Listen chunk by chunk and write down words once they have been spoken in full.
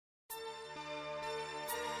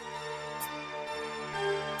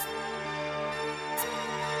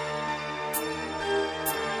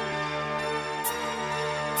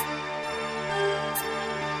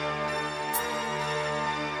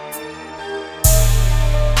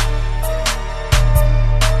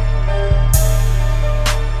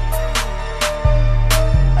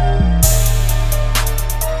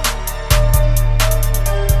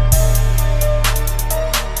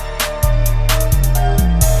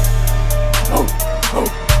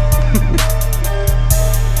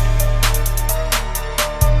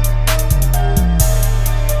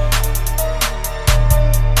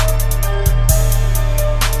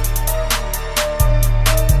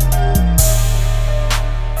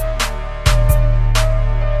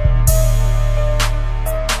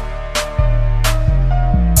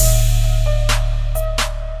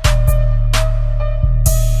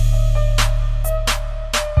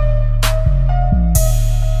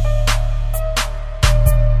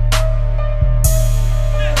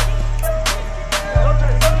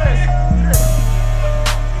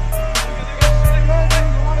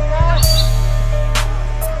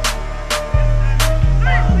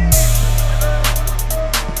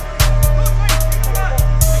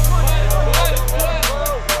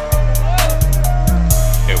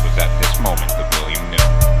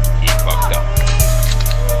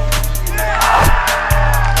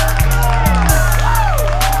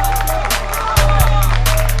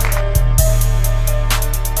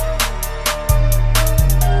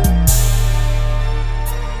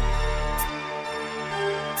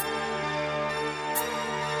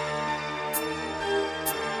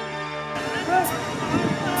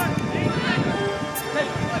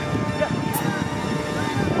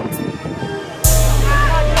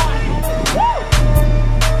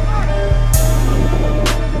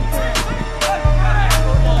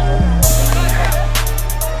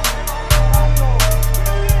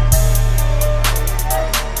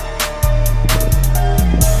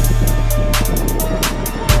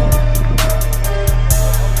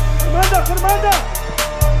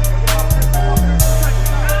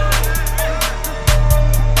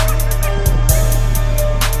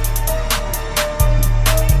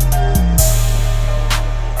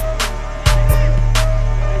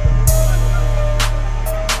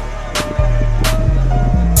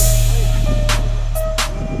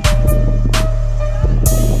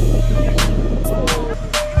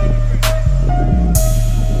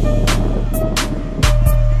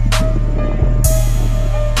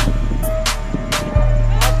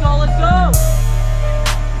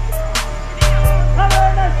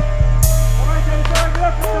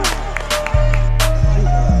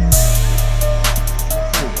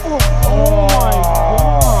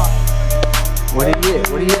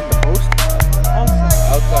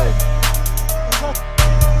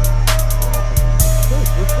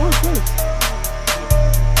Oh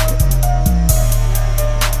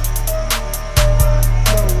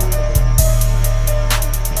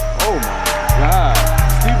my God,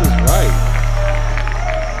 Steve was right.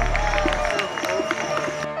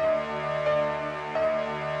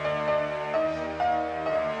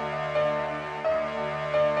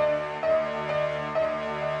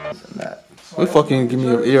 We fucking give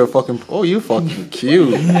me you're fucking. Oh, you fucking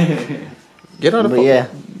cute. Get out of the yeah.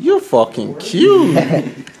 You're fucking cute.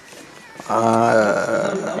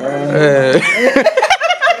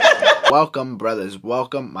 Welcome, brothers.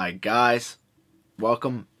 Welcome, my guys.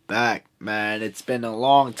 Welcome back, man. It's been a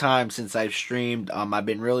long time since I've streamed. I've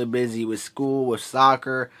been really busy with school, with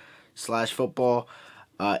soccer / football,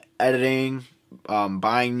 editing,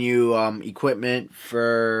 buying new equipment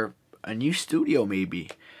for a new studio, maybe.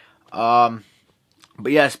 But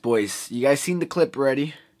yes, boys, you guys seen the clip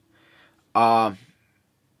already.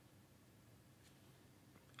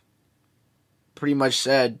 Pretty much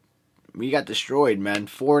said we got destroyed, man.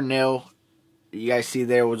 4-0. You guys see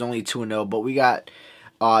there was only 2-0, but we got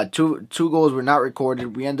two goals were not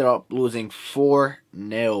recorded. We ended up losing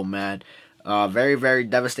 4-0, man. Very, very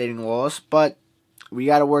devastating loss, but we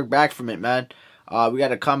got to work back from it, man. We got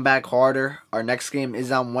to come back harder. Our next game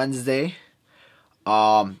is on Wednesday.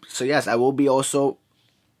 So yes, I will be also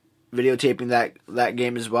videotaping that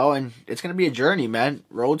game as well, and it's gonna be a journey, man.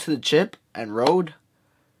 Road to the chip and road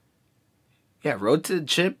to the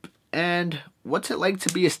chip. And what's it like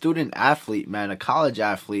to be a student athlete, man? A college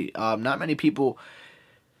athlete. Not many people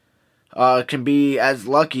can be as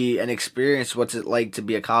lucky and experience what's it like to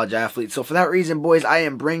be a college athlete. So for that reason, boys, I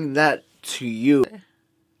am bringing that to you.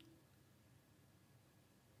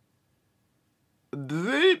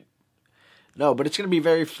 No, but it's going to be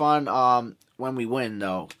very fun when we win,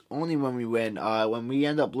 though. Only when we win. When we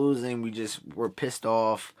end up losing, we're pissed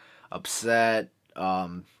off, upset,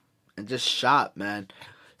 and just shocked, man.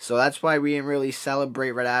 So that's why we didn't really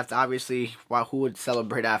celebrate right after. Obviously, who would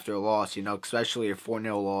celebrate after a loss, you know, especially a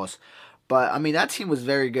 4-0 loss. But, I mean, that team was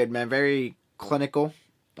very good, man. Very clinical.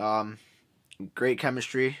 Great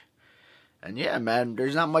chemistry. And, yeah, man,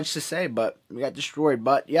 there's not much to say, but we got destroyed.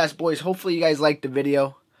 But, yes, boys, hopefully you guys liked the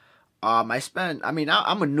video. I'm a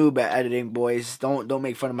noob at editing, boys. Don't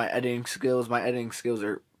make fun of my editing skills. My editing skills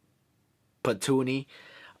are patoony.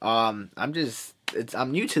 I'm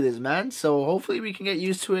new to this, man. So hopefully we can get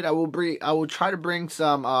used to it. I will try to bring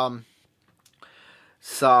some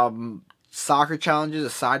soccer challenges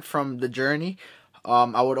aside from the journey.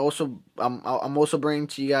 I'm also bringing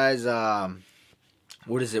to you guys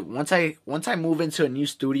what is it? Once I move into a new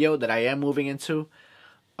studio that I am moving into,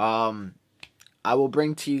 I will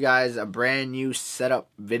bring to you guys a brand new setup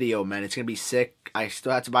video, man. It's going to be sick. I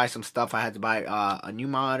still have to buy some stuff. I had to buy a new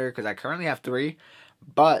monitor because I currently have 3.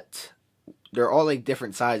 But they're all like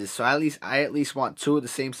different sizes. So I at least want 2 of the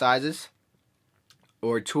same sizes.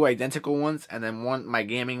 Or 2 identical ones. And then my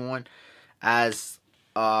gaming one as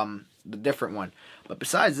the different one. But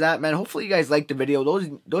besides that, man, hopefully you guys liked the video.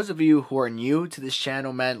 Those of you who are new to this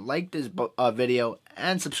channel, man, like this video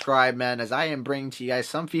and subscribe, man, as I am bringing to you guys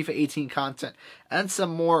some FIFA 18 content and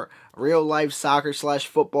some more real life soccer /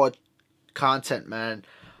 football content, man.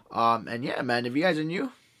 And yeah, man, if you guys are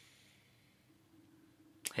new,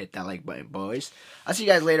 hit that like button, boys. I'll see you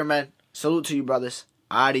guys later, man. Salute to you, brothers.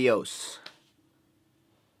 Adios.